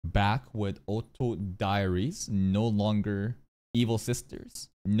back with OTTO Diaries. No longer evil sisters.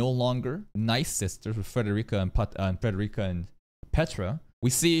 No longer nice sisters with Frederica and Petra. We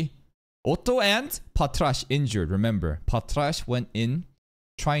see OTTO and Patrash injured. Remember, Patrash went in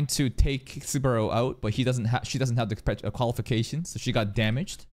trying to take Subaru out, but she doesn't have the qualifications, so she got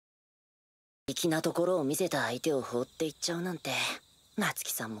damaged. 粋なところを見せた相手を放っていっちゃうなんて、夏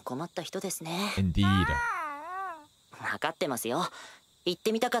希さんも困った人ですね。Indeed. 分かってますよ。言っ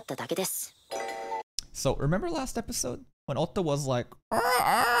てみたかっただけです。So remember last episode when OTTO was like,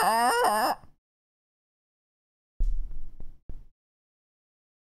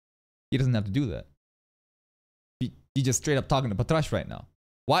 he doesn't have to do that. He just straight up talking to Patrash right now.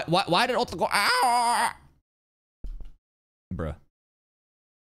 Why did OTTO go? Bruh.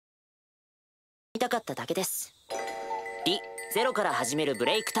 見たかっただけです。リゼロから始めるブ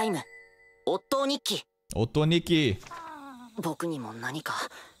レイクタイム。OTTO日記。OTTO日記。僕にも何か。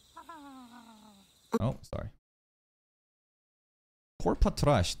Oh, sorry. Poor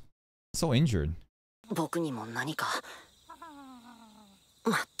Patrash. So injured. 僕にも何か。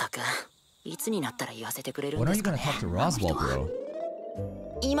まったく、いつになったら言わせてくれるんですかね。When are you gonna talk to Roswell, bro?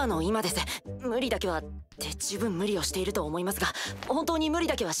 今の今です。無理だけはって十分無理をしていると思いますが、本当に無理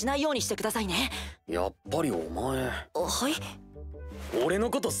だけはしないようにしてくださいね。やっぱりお前。はい。俺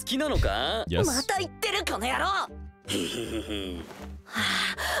のこと好きなのか？ Yes. また言ってるこの野郎。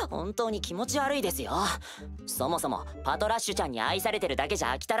本当に気持ち悪いですよ。そもそもパトラッシュちゃんに愛されてるだけじ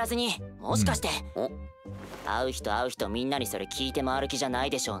ゃ飽き足らずに、もしかして、会う人みんなにそれ聞いて回る気じゃない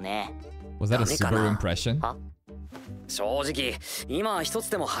でしょうね。Was that a Subaru impression? 正直今一つ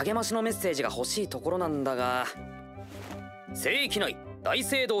でも励ましのメッセージが欲しいところなんだが、聖域内大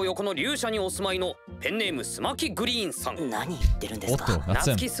聖堂横の竜舎にお住まいのペンネームスマキグリーンさん。何言ってるんですか？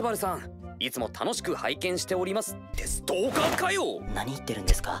夏希スバルさん、いつも楽しく拝見しておりますってストーカーかよ。何言ってるん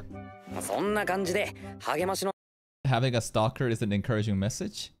ですか？そんな感じで励ましの Having a stalker is an encouraging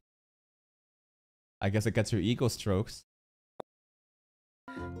message? I guess it gets your ego strokes.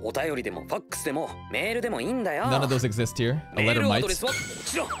 お便りでもファックスでもメールでもいいんだよ。 None of those exist here. A メー letter ルア might. ドレスはこ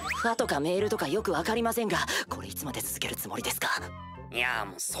ちら。ファとかメールとかよくわかりませんが、これいつまで続けるつもりですか？いや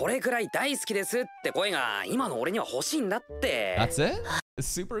もうそれくらい大好きですって声が今の俺には欲しいんだって。 That's it?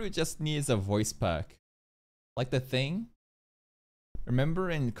 Subaru just needs a voice pack. Like the thing? Remember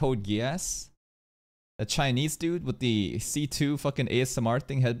in Code Geass? The Chinese dude with the C2 fucking ASMR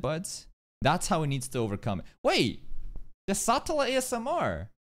thing headbuds? That's how he needs to overcome it. Wait! Just Satella ASMR!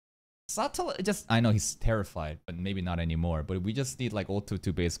 Satella just... I know he's terrified, but maybe not anymore. But we just need like OTTO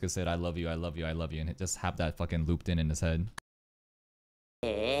to basically say, I love you, I love you, I love you, and just have that fucking looped in his head.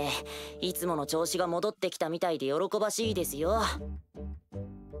 いつもの調子が戻ってきたみたいで喜ばしいですよ。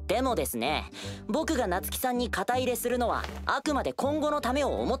でもですね、僕が夏希さんに肩入れするのはあくまで今後のため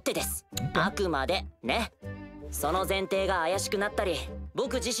を思ってです。あくまでね。その前提が怪しくなったり、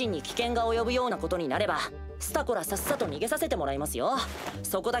僕自身に危険が及ぶようなことになれば、スタコラさっさと逃げさせてもらいますよ。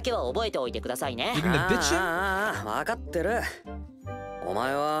そこだけは覚えておいてくださいね。分かってる。お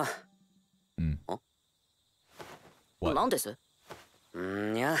前は。何です？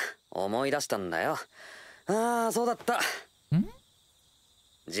いや、思い出したんだよ。ああ、そうだった。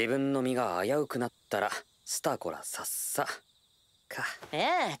自分の身が危うくなったらスタコラさっさか。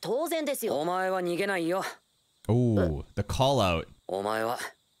当然ですよ。お前は逃げないよ。Oh, the call out. お前は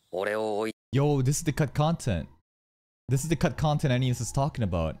俺を追い。Yo, this is the cut content. This is the cut content Aeneas is talking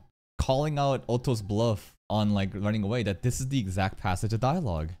about. Calling out OTTO's bluff on like running away. That this is the exact passage of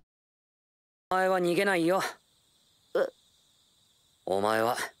dialogue. お前は逃げないよ。お前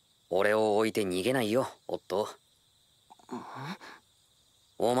は俺を置いて逃げないよ、OTTO。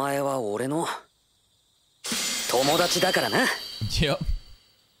お前は俺の友達だからな。Yep.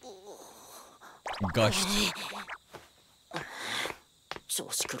 Gushed. 調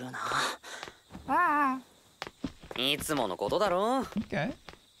子狂うな。いつものことだろ。Okay.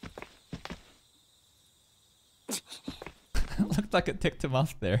 Looked like it ticked him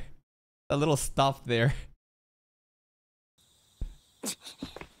off there. A little stop there.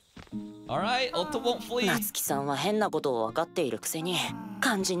 Alright, OTTO won't flee. 夏希さんは変なことを分かっているくせに、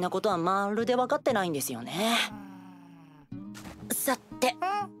肝心なことはまるで分かってないんですよね。さて、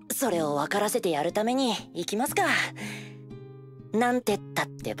それを分からせてやるために行きますか。なんてったっ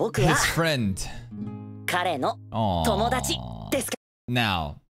て僕は His friend. 彼の友達ですか。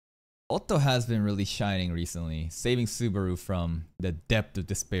Now, OTTO has been really shining recently, saving Subaru from the depth of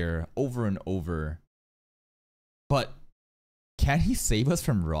despair over and over. But can he save us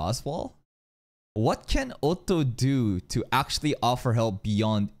from Roswell? What can OTTO do to actually offer help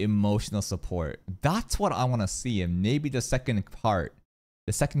beyond emotional support? That's what I want to see, and maybe the second part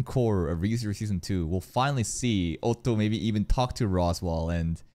the second core of ReZero Season 2, we'll finally see OTTO maybe even talk to Roswell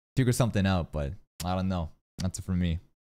and figure something out, but I don't know. That's it for me.